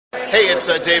Hey, it's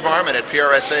Dave Arman at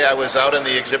PRSA. I was out in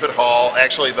the exhibit hall,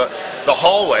 actually the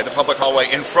hallway, the public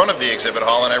hallway in front of the exhibit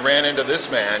hall, and I ran into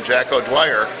this man, Jack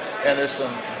O'Dwyer, and there's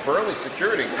some burly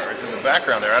security guards in the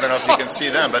background there. I don't know if you can see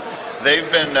them, but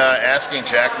they've been asking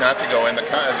Jack not to go in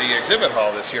the exhibit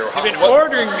hall this year. They've been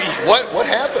ordering me. What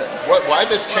happened? Why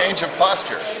this change of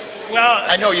posture? Well,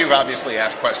 I know you've obviously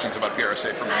asked questions about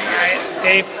PRSA for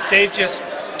many years. They've just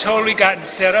totally gotten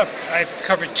fed up. I've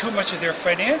covered too much of their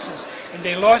finances, and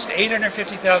they lost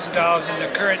 $850,000 in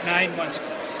the current 9 months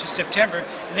to September,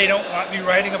 and they don't want me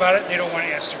writing about it. They don't want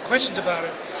to ask their questions about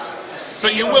it.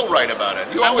 But you will write about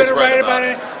it. You I'm always going to write about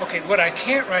it. Okay, what I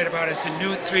can't write about is the new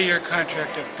 3-year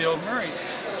contract of Bill Murray,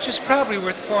 which is probably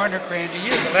worth $400,000 a year.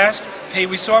 The last pay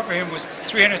we saw for him was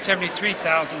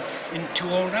 $373,000 in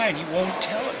 2009. He won't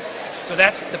tell us. So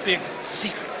that's the big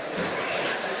secret.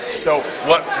 So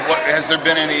what has there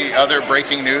been any other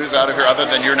breaking news out of here other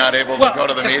than you're not able to go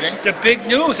to the meeting? The big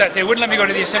news that they wouldn't let me go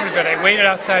to the assembly, but I waited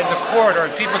outside the corridor,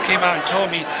 and people came out and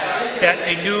told me that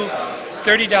a new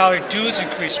 $30 dues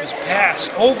increase was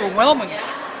passed overwhelmingly.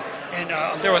 And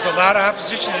there was a lot of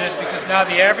opposition to this because now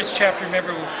the average chapter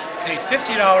member will pay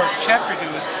 $50 chapter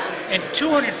dues and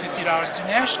 $250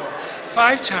 international,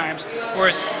 5 times,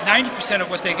 whereas 90% of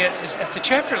what they get is at the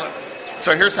chapter level.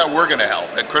 So here's how we're going to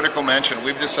help. At Critical Mention,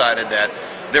 we've decided that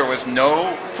there was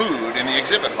no food in the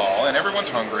exhibit hall, and everyone's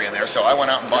hungry in there, so I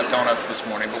went out and bought donuts this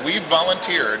morning. But we've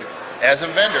volunteered as a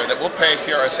vendor that we'll pay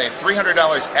PRSA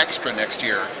 $300 extra next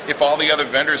year if all the other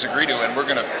vendors agree to, and we're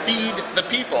going to feed the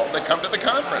people that come to the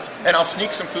conference. And I'll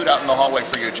sneak some food out in the hallway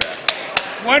for you, Jack.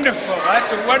 Wonderful.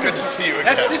 That's a wonderful. It's good to see you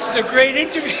again. This is a great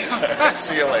interview.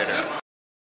 See you later.